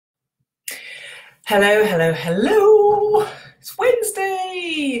Hello, hello, hello. It's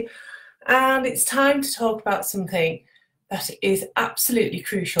Wednesday and it's time to talk about something that is absolutely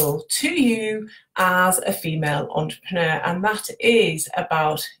crucial to you as a female entrepreneur, and that is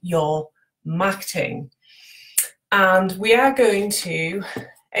about your marketing. And we are going to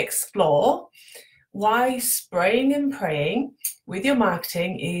explore why spraying and praying with your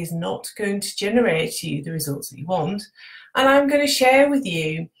marketing is not going to generate you the results that you want. And I'm going to share with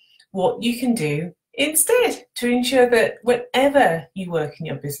you what you can do instead to ensure that whenever you work in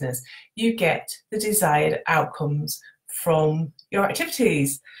your business, you get the desired outcomes from your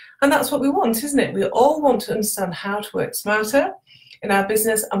activities. And that's what we want, isn't it? We all want to understand how to work smarter in our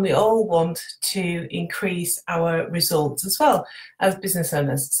business, and we all want to increase our results as well as business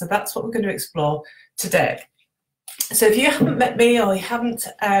owners. So that's what we're going to explore today. So if you haven't met me or you haven't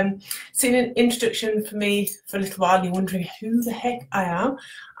seen an introduction from me for a little while, you're wondering who the heck I am.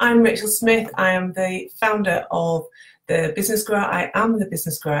 I'm Rachel Smith. I am the founder of The Business Grower. I am The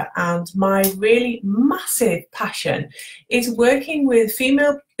Business Grower, and my really massive passion is working with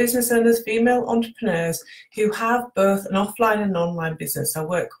female business owners, female entrepreneurs who have both an offline and online business. I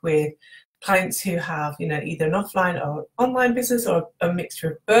work with clients who have, either an offline or online business or a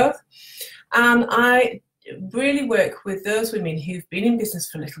mixture of both. And I really work with those women who've been in business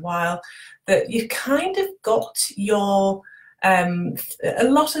for a little while, that you've kind of got your a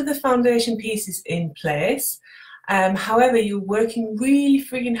lot of the foundation pieces in place. However, you're working really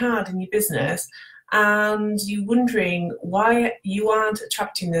frigging hard in your business and you're wondering why you aren't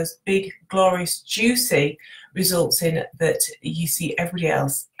attracting those big, glorious, juicy results in that you see everybody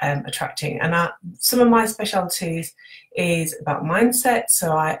else attracting. And some of my specialties is about mindset.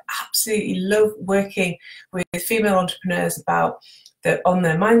 So I absolutely love working with female entrepreneurs on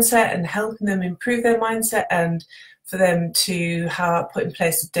their mindset and helping them improve their mindset, and for them to put in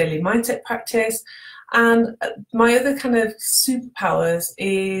place a daily mindset practice. And my other kind of superpowers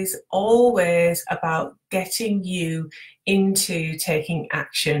is always about getting you into taking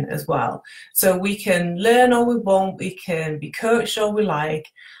action as well. So we can learn all we want, we can be coached all we like,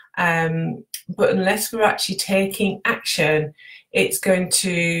 but unless we're actually taking action, it's going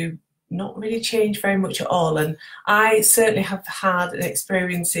to not really change very much at all. And I certainly have had many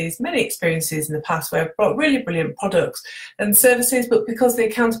experiences in the past where I've brought really brilliant products and services, but because the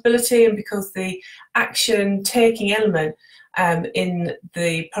accountability and because the action taking element in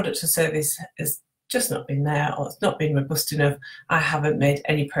the product or service has just not been there, or it's not been robust enough, I haven't made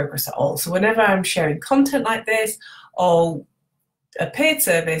any progress at all. So whenever I'm sharing content like this or a paid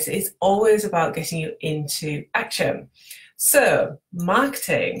service, it's always about getting you into action. So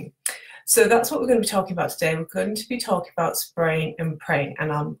marketing. So that's what we're going to be talking about today. We're going to be talking about spraying and praying,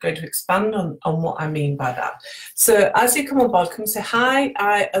 and I'm going to expand on what I mean by that. So as you come on board, come say hi.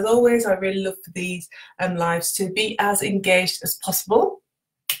 As always, I really love for these lives to be as engaged as possible.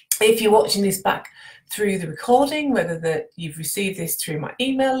 If you're watching this back through the recording, whether you've received this through my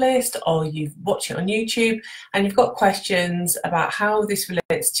email list or you've watched it on YouTube and you've got questions about how this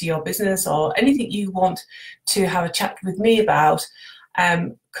relates to your business or anything you want to have a chat with me about,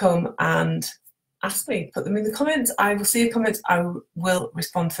 come and ask me, put them in the comments. I will see your comments, I will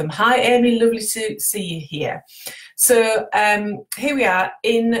respond to them. Hi Amy, lovely to see you here. So here we are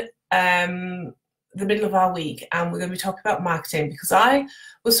in the middle of our week, and we're going to be talking about marketing, because I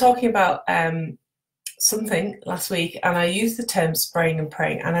was talking about something last week and I used the term spraying and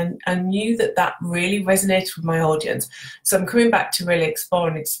praying, and I knew that really resonated with my audience. So I'm coming back to really explore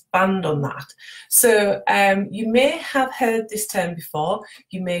and expand on that. So you may have heard this term before,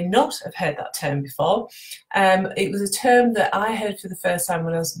 you may not have heard that term before. It was a term that I heard for the first time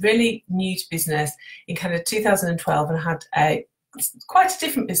when I was really new to business in kind of 2012, and I had quite a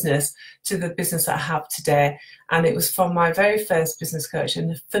different business to the business that I have today. And it was from my very first business coach,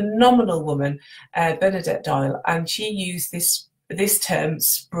 and a phenomenal woman, Bernadette Doyle, and she used this term,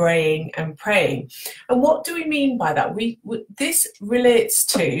 spraying and praying. And what do we mean by that? This relates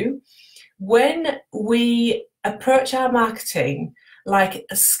to when we approach our marketing like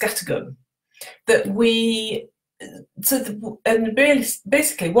a scattergun, and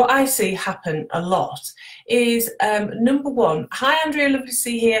basically what I see happen a lot is, number one, hi Andrea, lovely to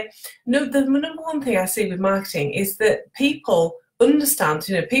see you here. No, the number one thing I see with marketing is that people understand,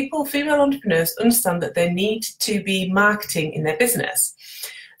 female entrepreneurs understand that they need to be marketing in their business.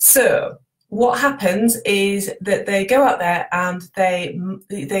 So what happens is that they go out there and they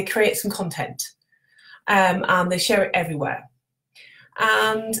create some content, and they share it everywhere.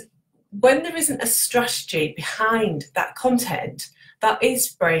 And when there isn't a strategy behind that content, that is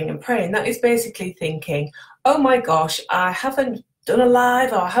spraying and praying. That is basically thinking, oh my gosh, I haven't done a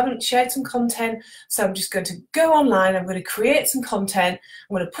live, or I haven't shared some content, so I'm just going to go online, I'm going to create some content,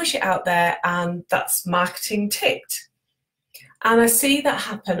 I'm going to push it out there, and that's marketing ticked. And I see that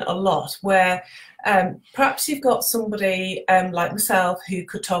happen a lot, where perhaps you've got somebody like myself who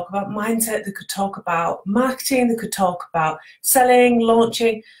could talk about mindset, they could talk about marketing, they could talk about selling,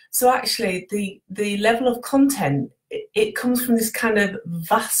 launching. So actually the level of content, it comes from this kind of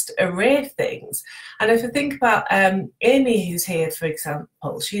vast array of things. And if I think about Amy, who's here, for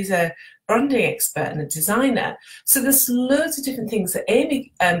example, she's a branding expert and a designer. So there's loads of different things that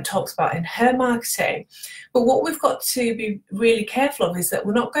Amy talks about in her marketing. But what we've got to be really careful of is that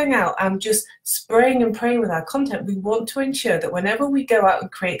we're not going out and just spraying and praying with our content. We want to ensure that whenever we go out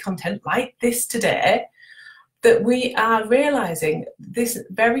and create content like this today, that we are realizing this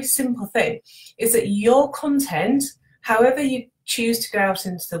very simple thing is that your content, however you choose to go out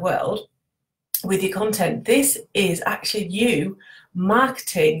into the world with your content, this is actually you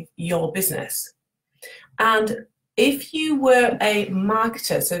marketing your business. And if you were a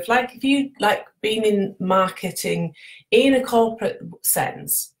marketer, so if you like being in marketing in a corporate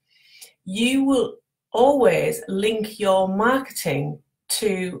sense, you will always link your marketing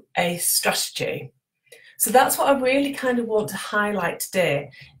to a strategy. So that's what I really kind of want to highlight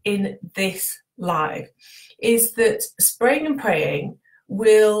today in this live, is that spraying and praying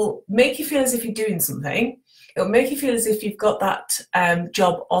will make you feel as if you're doing something. It'll make you feel as if you've got that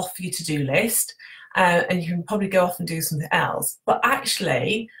job off your to-do list, and you can probably go off and do something else. But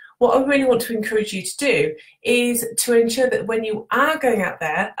actually, what I really want to encourage you to do is to ensure that when you are going out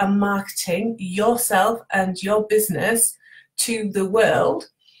there and marketing yourself and your business to the world,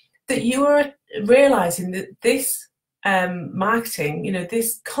 that you are realizing that this marketing, you know,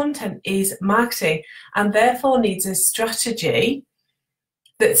 this content is marketing and therefore needs a strategy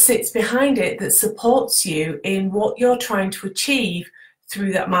that sits behind it that supports you in what you're trying to achieve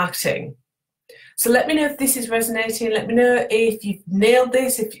through that marketing. So let me know if this is resonating. Let me know if you've nailed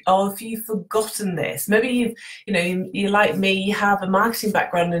this, or if you've forgotten this. Maybe you're like me, you have a marketing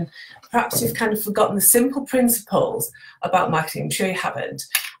background, and perhaps you've kind of forgotten the simple principles about marketing. I'm sure you haven't.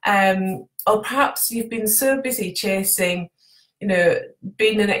 Or perhaps you've been so busy chasing,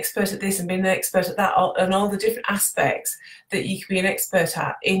 being an expert at this and being an expert at that, and all the different aspects that you can be an expert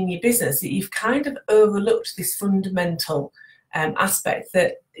at in your business, that you've kind of overlooked this fundamental aspect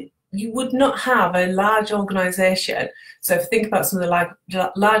that you would not have a large organisation. So if you think about some of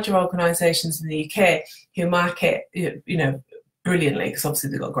the larger organisations in the UK who market, brilliantly, because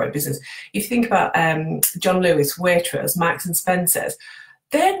obviously they've got a great business. If you think about John Lewis, Waitrose, Marks and Spencer's,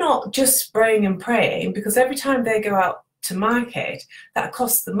 they're not just spraying and praying, because every time they go out to market, that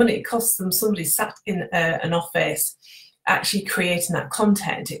costs them money. It costs them somebody sat in an office actually creating that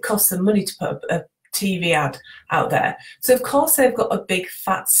content. It costs them money to put a TV ad out there. So of course they've got a big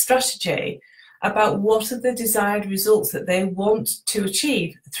fat strategy about what are the desired results that they want to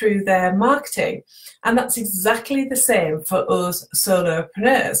achieve through their marketing. And that's exactly the same for us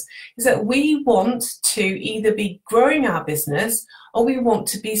solopreneurs, is that we want to either be growing our business, or we want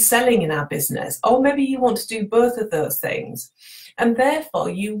to be selling in our business, or maybe you want to do both of those things. And therefore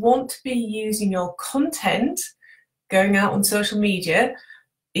you want to be using your content, going out on social media,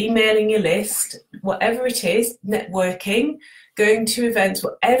 emailing your list, whatever it is, networking, going to events,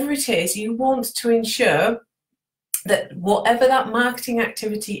 whatever it is, you want to ensure that whatever that marketing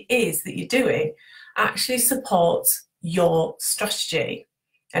activity is that you're doing actually supports your strategy.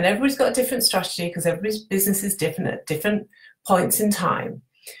 And everybody's got a different strategy because everybody's business is different at different points in time.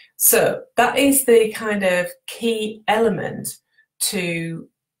 So that is the kind of key element to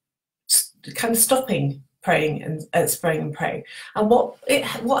kind of stopping praying and spraying and praying. And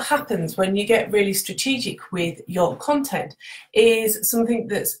what happens when you get really strategic with your content is something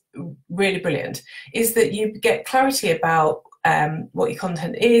that's really brilliant, is that you get clarity about what your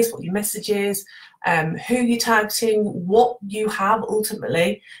content is, what your message is, who you're targeting, what you have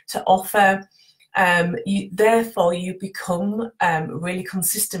ultimately to offer. Therefore you become really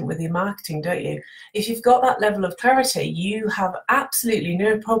consistent with your marketing, don't you? If you've got that level of clarity, you have absolutely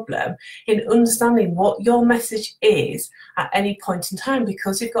no problem in understanding what your message is at any point in time,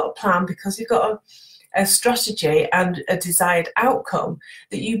 because you've got a plan, because you've got a strategy and a desired outcome,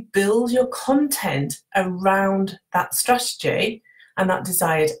 that you build your content around that strategy and that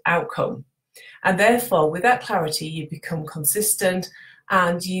desired outcome. And therefore with that clarity you become consistent,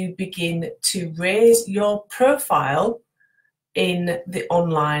 and you begin to raise your profile in the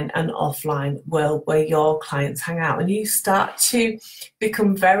online and offline world where your clients hang out, and you start to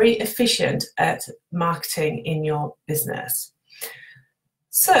become very efficient at marketing in your business.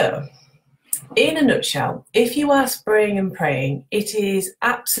 So In a nutshell, if you are spraying and praying, it is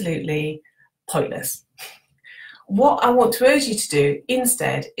absolutely pointless. What I want to urge you to do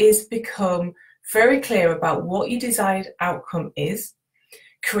instead is become very clear about what your desired outcome is,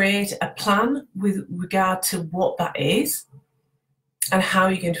 create a plan with regard to what that is and how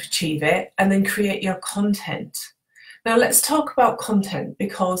you're going to achieve it, and then create your content. Now let's talk about content,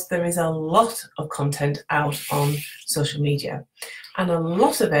 because there is a lot of content out on social media, and a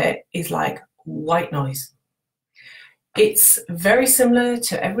lot of it is like white noise. It's very similar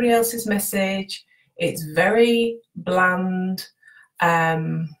to everybody else's message. It's very bland.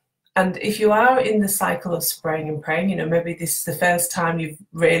 And if you are in the cycle of spraying and praying, you know, maybe this is the first time you've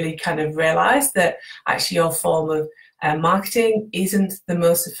really kind of realized that actually your form of marketing isn't the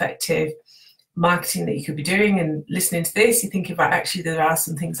most effective marketing that you could be doing, and listening to this, you're thinking about actually there are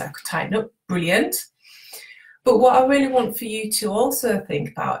some things I could tighten up. Brilliant. But what I really want for you to also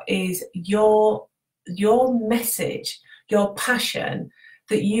think about is your message, your passion,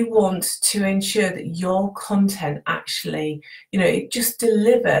 that you want to ensure that your content actually, you know, it just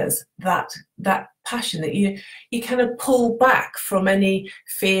delivers that passion, that you kind of pull back from any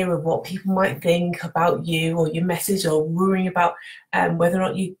fear of what people might think about you or your message, or worrying about whether or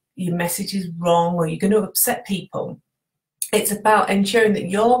not your message is wrong or you're going to upset people. It's about ensuring that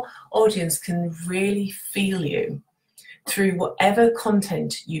your audience can really feel you through whatever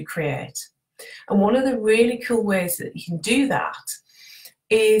content you create. And one of the really cool ways that you can do that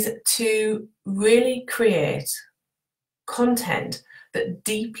is to really create content that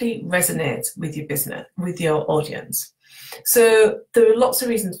deeply resonates with your business, with your audience. So there are lots of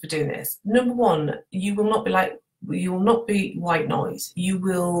reasons for doing this. Number one, you will not be white noise. You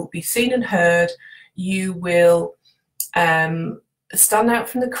will be seen and heard. You will stand out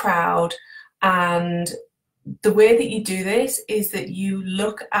from the crowd. And the way that you do this is that you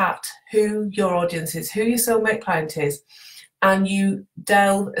look at who your audience is, who your soulmate client is, and you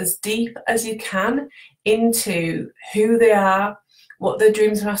delve as deep as you can into who they are, what their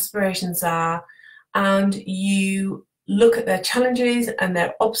dreams and aspirations are, and you look at their challenges and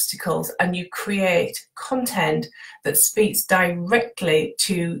their obstacles, and you create content that speaks directly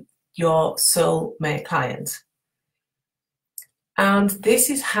to your soulmate client. And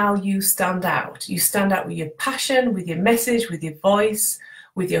this is how you stand out. You stand out with your passion, with your message, with your voice,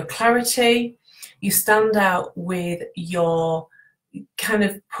 with your clarity. You stand out with your kind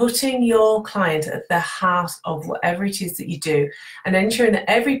of putting your client at the heart of whatever it is that you do, and ensuring that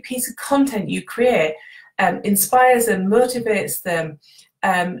every piece of content you create inspires them, motivates them,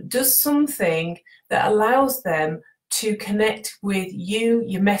 does something that allows them to connect with you,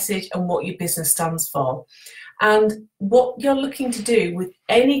 your message, and what your business stands for. And what you're looking to do with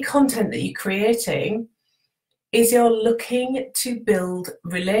any content that you're creating is you're looking to build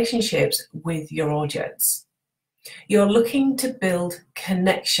relationships with your audience. You're looking to build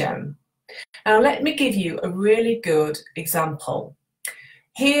connection. Now, let me give you a really good example.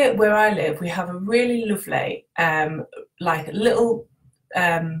 Here where I live, we have a really lovely, like a little,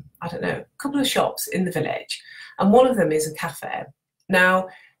 I don't know, couple of shops in the village, and one of them is a cafe. Now,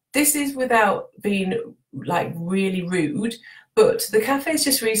 this is without being like really rude, but the cafe's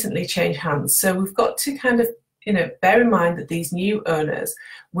just recently changed hands, so we've got to kind of, you know, bear in mind that these new owners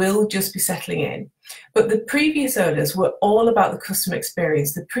will just be settling in. But the previous owners were all about the customer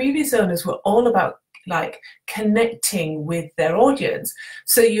experience. The previous owners were all about like connecting with their audience.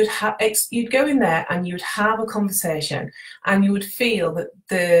 So you'd go in there and you'd have a conversation, and you would feel that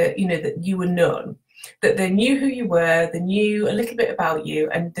that you were known, that they knew who you were, they knew a little bit about you,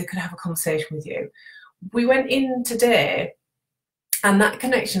 and they could have a conversation with you. We went in today, and that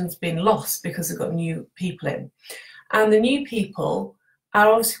connection's been lost because we've got new people in. And the new people are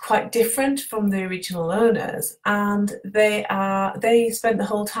obviously quite different from the original owners, and they spent the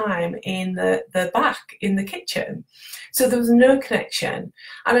whole time in the back, in the kitchen. So there was no connection.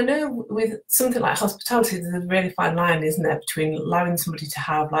 And I know with something like hospitality, there's a really fine line, isn't there, between allowing somebody to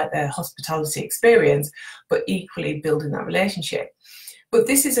have like their hospitality experience, but equally building that relationship. But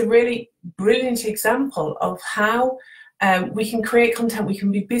this is a really brilliant example of how we can create content, we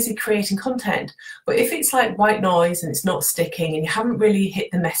can be busy creating content, but if it's like white noise and it's not sticking and you haven't really hit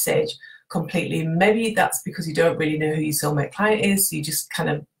the message completely, maybe that's because you don't really know who your soulmate client is, so you're just kind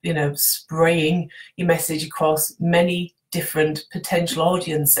of, you know, spraying your message across many different potential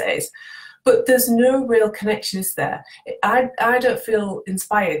audiences, but there's no real connection, is there? I don't feel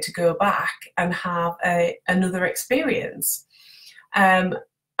inspired to go back and have another experience.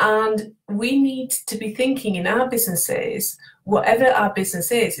 And we need to be thinking in our businesses, whatever our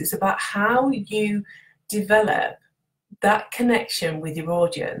business is, it's about how you develop that connection with your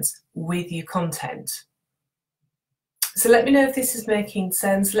audience, with your content. So let me know if this is making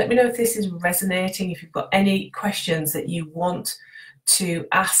sense. Let me know if this is resonating, if you've got any questions that you want to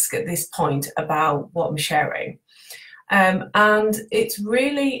ask at this point about what I'm sharing. And it's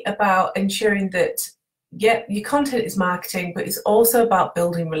really about ensuring that, yeah, your content is marketing, but it's also about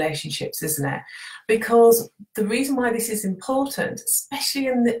building relationships, isn't it? Because the reason why this is important, especially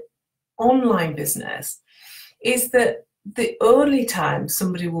in the online business, is that the only time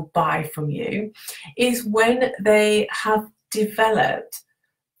somebody will buy from you is when they have developed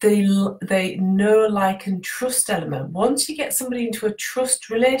the know, like, and trust element. Once you get somebody into a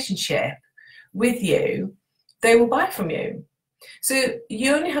trust relationship with you, they will buy from you. So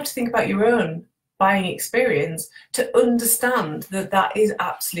you only have to think about your own buying experience to understand that that is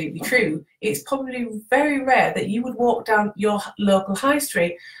absolutely true. It's probably very rare that you would walk down your local high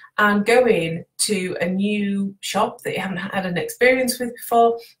street and go in to a new shop that you haven't had an experience with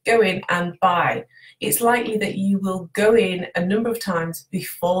before, go in and buy. It's likely that you will go in a number of times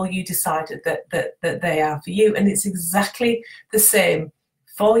before you decided that they are for you. And it's exactly the same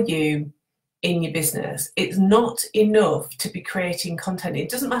for you in your business. It's not enough to be creating content. It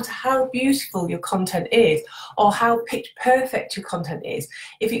doesn't matter how beautiful your content is or how pitch perfect your content is.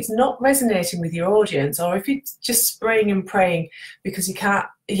 If it's not resonating with your audience, or if it's just spraying and praying because you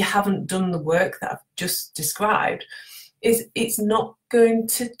haven't done the work that I've just described, it's not going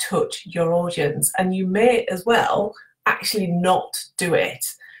to touch your audience, and you may as well actually not do it.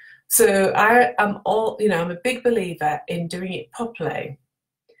 So I'm a big believer in doing it properly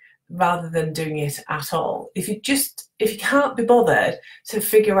rather than doing it at all. If you can't be bothered to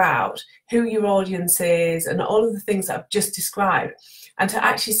figure out who your audience is and all of the things that I've just described, and to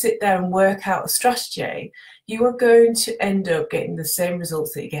actually sit there and work out a strategy, you are going to end up getting the same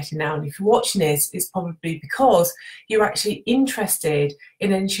results that you're getting now. And if you're watching this, it's probably because you're actually interested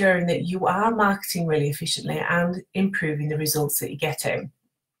in ensuring that you are marketing really efficiently and improving the results that you're getting.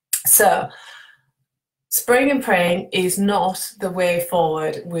 So spraying and praying is not the way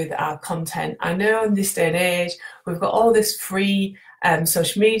forward with our content. I know in this day and age, we've got all this free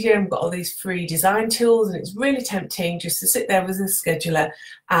social media, and we've got all these free design tools, and it's really tempting just to sit there with a scheduler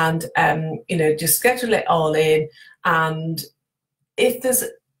and just schedule it all in. And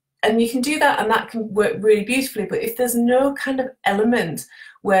you can do that, and that can work really beautifully, but if there's no kind of element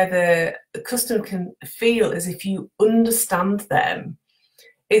where the customer can feel as if you understand them,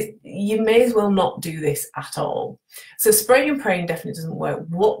 you may as well not do this at all. So spraying and praying definitely doesn't work.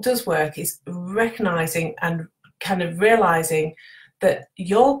 What does work is recognizing and kind of realizing that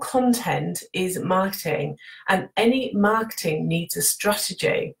your content is marketing, and any marketing needs a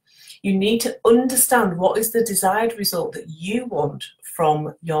strategy. You need to understand what is the desired result that you want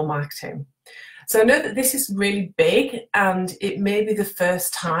from your marketing. So I know that this is really big, and it may be the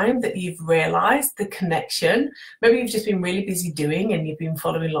first time that you've realized the connection. Maybe you've just been really busy doing, and you've been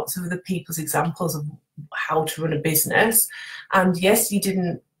following lots of other people's examples of how to run a business. And yes, you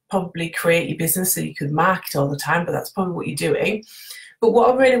didn't probably create your business so you could market all the time, but that's probably what you're doing. But what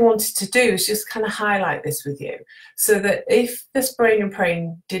I really wanted to do is just kind of highlight this with you, so that if the spraying and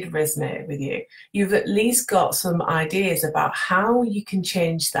praying did resonate with you, you've at least got some ideas about how you can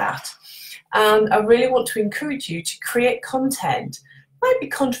change that. And I really want to encourage you to create content. It might be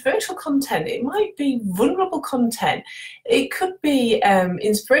controversial content, it might be vulnerable content, it could be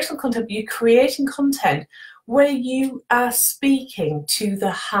inspirational content, but you're creating content where you are speaking to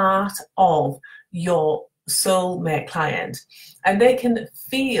the heart of your soulmate client, and they can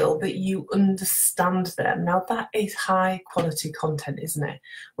feel that you understand them. Now that is high quality content, isn't it,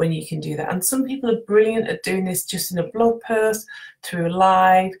 when you can do that? And some people are brilliant at doing this just in a blog post, through a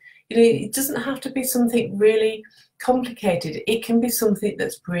live. It doesn't have to be something really complicated. It can be something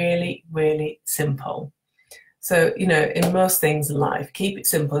that's really, really simple. So, in most things in life, keep it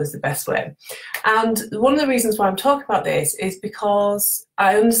simple is the best way. And one of the reasons why I'm talking about this is because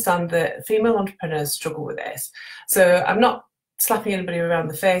I understand that female entrepreneurs struggle with this. So I'm not slapping anybody around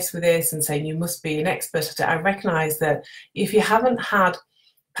the face with this and saying you must be an expert at it. I recognise that if you haven't had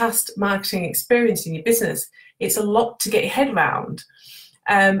past marketing experience in your business, it's a lot to get your head around.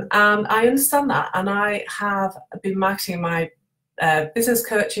 And I understand that, and I have been marketing my business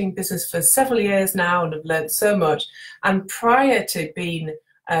coaching business for several years now, and have learned so much. And prior to being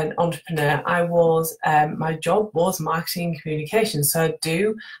an entrepreneur, I was my job was marketing and communication, so I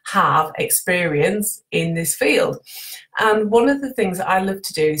do have experience in this field. And one of the things that I love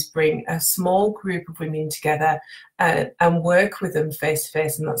to do is bring a small group of women together and work with them face to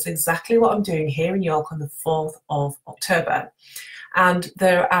face. And that's exactly what I'm doing here in York on the 4th of October. And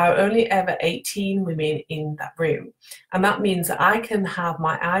there are only ever 18 women in that room. And that means that I can have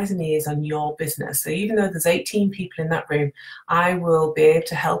my eyes and ears on your business. So even though there's 18 people in that room, I will be able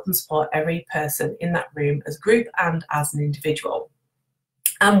to help and support every person in that room as a group and as an individual.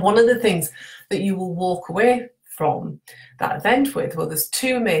 And one of the things that you will walk away from that event with, well, there's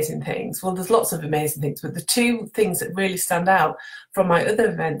two amazing things. Well, there's lots of amazing things, but the two things that really stand out from my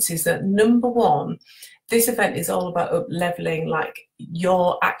other events is that, number one, this event is all about up-leveling like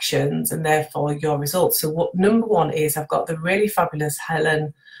your actions and therefore your results. So what number one is, I've got the really fabulous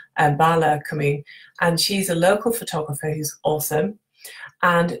Helen Bala coming, and she's a local photographer who's awesome.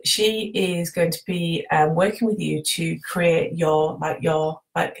 And she is going to be working with you to create your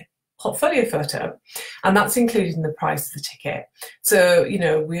portfolio photo, and that's included in the price of the ticket. So, you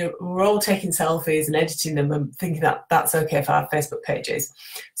know, we're all taking selfies and editing them and thinking that that's okay for our Facebook pages.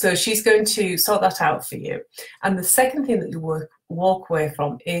 So she's going to sort that out for you. And the second thing that you walk away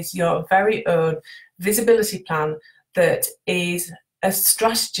from is your very own visibility plan that is a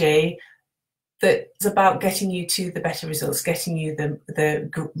strategy that's about getting you to the better results, getting you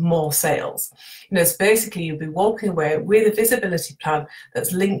the more sales. You know, so basically you'll be walking away with a visibility plan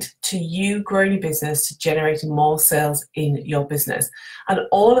that's linked to you growing your business, to generating more sales in your business. And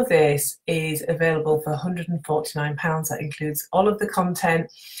all of this is available for £149. That includes all of the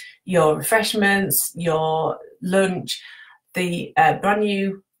content, your refreshments, your lunch, the brand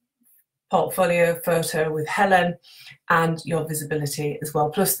new portfolio photo with Helen, and your visibility as well.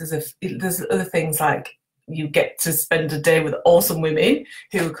 Plus there's other things like you get to spend a day with awesome women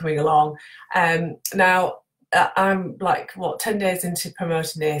who are coming along. Now I'm like 10 days into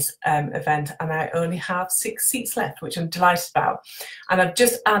promoting this event, and I only have 6 seats left, which I'm delighted about. And I've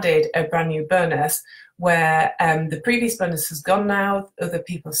just added a brand new bonus where the previous bonus has gone now. Other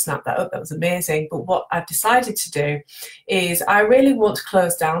people snapped that up. That was amazing. But what I've decided to do is I really want to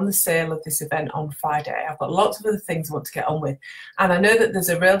close down the sale of this event on Friday. I've got lots of other things I want to get on with. And I know that there's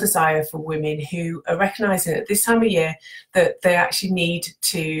a real desire for women who are recognising at this time of year that they actually need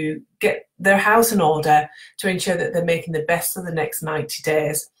to get their house in order to ensure that they're making the best of the next 90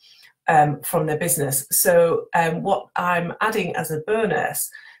 days from their business. So what I'm adding as a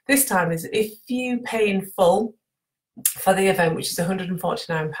bonus this time is, if you pay in full for the event, which is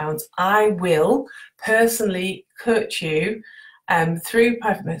 £149, I will personally coach you through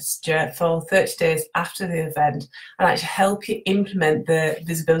private messenger for 30 days after the event and actually help you implement the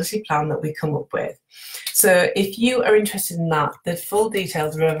visibility plan that we come up with. So if you are interested in that, the full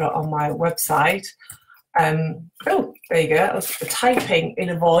details are over on my website. Oh, there you go. I was typing in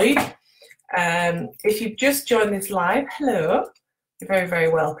a void. If you've just joined this live, hello. You're very, very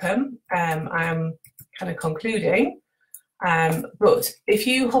welcome. I am kind of concluding. But if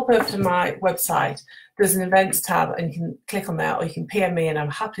you hop over to my website, there's an events tab and you can click on that, or you can PM me and I'm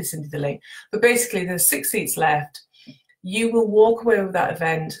happy to send you the link. But basically there's 6 seats left. You will walk away with that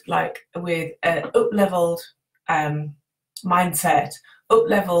event like with an up-leveled mindset,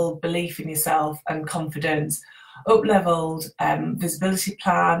 up-leveled belief in yourself and confidence, up-leveled visibility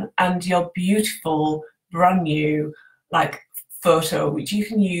plan, and your beautiful brand new photo which you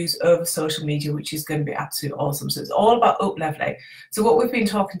can use over social media, which is going to be absolutely awesome. So it's all about up-leveling. So what we've been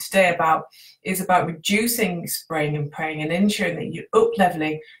talking today about is about reducing spraying and praying and ensuring that you're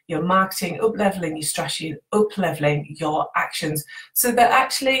up-leveling your marketing, up-leveling your strategy, up-leveling your actions, so that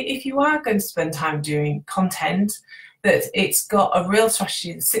actually if you are going to spend time doing content, that it's got a real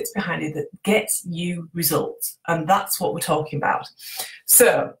strategy that sits behind it that gets you results. And that's what we're talking about.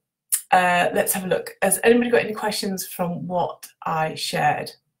 So let's have a look. Has anybody got any questions from what I shared?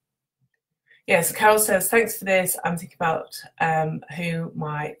 Yeah, so Carol says, thanks for this. I'm thinking about who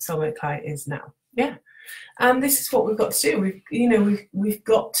my soulmate client is now. Yeah, and this is what we've got to do. We've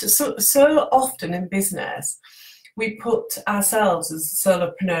got to, so often in business, we put ourselves as a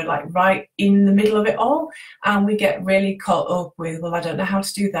solopreneur right in the middle of it all, and we get really caught up with, well, I don't know how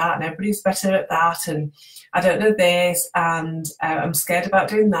to do that, and everybody's better at that, and I don't know this, and I'm scared about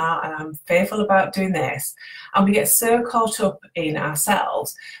doing that, and I'm fearful about doing this. And we get so caught up in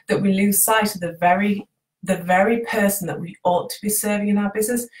ourselves that we lose sight of the very person that we ought to be serving in our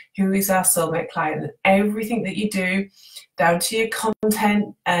business, who is our soulmate client. And everything that you do, down to your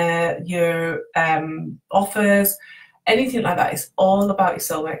content, your offers, anything like that, is all about your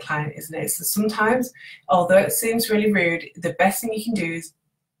soulmate client, isn't it? So sometimes, although it seems really rude, the best thing you can do is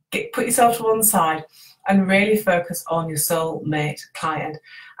put yourself to one side and really focus on your soulmate client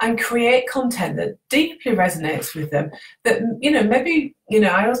and create content that deeply resonates with them. That, maybe,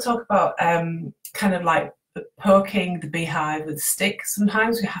 I always talk about kind of like poking the beehive with a stick.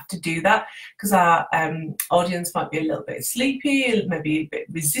 Sometimes we have to do that because our audience might be a little bit sleepy, maybe a bit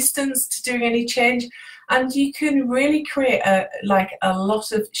resistant to doing any change, and you can really create a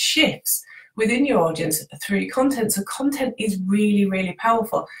lot of shifts within your audience through your content. So content is really, really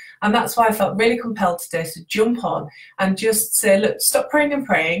powerful, and that's why I felt really compelled today to jump on and just say, look, stop praying and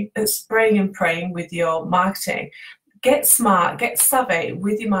praying, spraying and praying with your marketing. Get smart, get savvy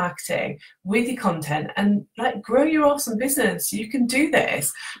with your marketing, with your content, and grow your awesome business. You can do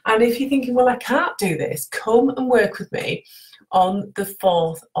this. And if you're thinking, well, I can't do this, come and work with me on the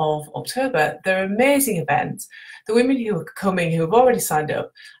 4th of October. They're amazing events. The women who are coming, who have already signed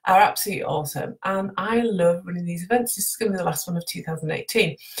up, are absolutely awesome. And I love running these events. This is going to be the last one of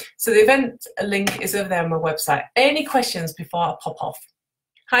 2018. So the event link is over there on my website. Any questions before I pop off?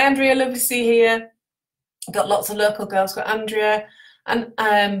 Hi, Andrea, lovely to see you here. Got lots of local girls. Got Andrea, and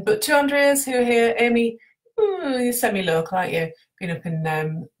but 2 Andreas who are here. Amy, you're semi-local, aren't you? Been up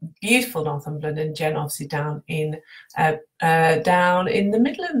in beautiful Northumberland, and Jen obviously down in the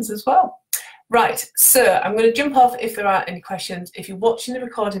Midlands as well. Right, so I'm going to jump off if there are any questions. If you're watching the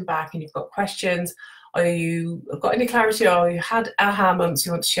recording back and you've got questions, or you've got any clarity, or you had aha moments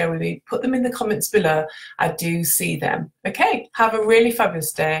you want to share with me, put them in the comments below. I do see them. Okay, have a really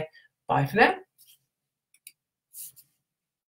fabulous day. Bye for now.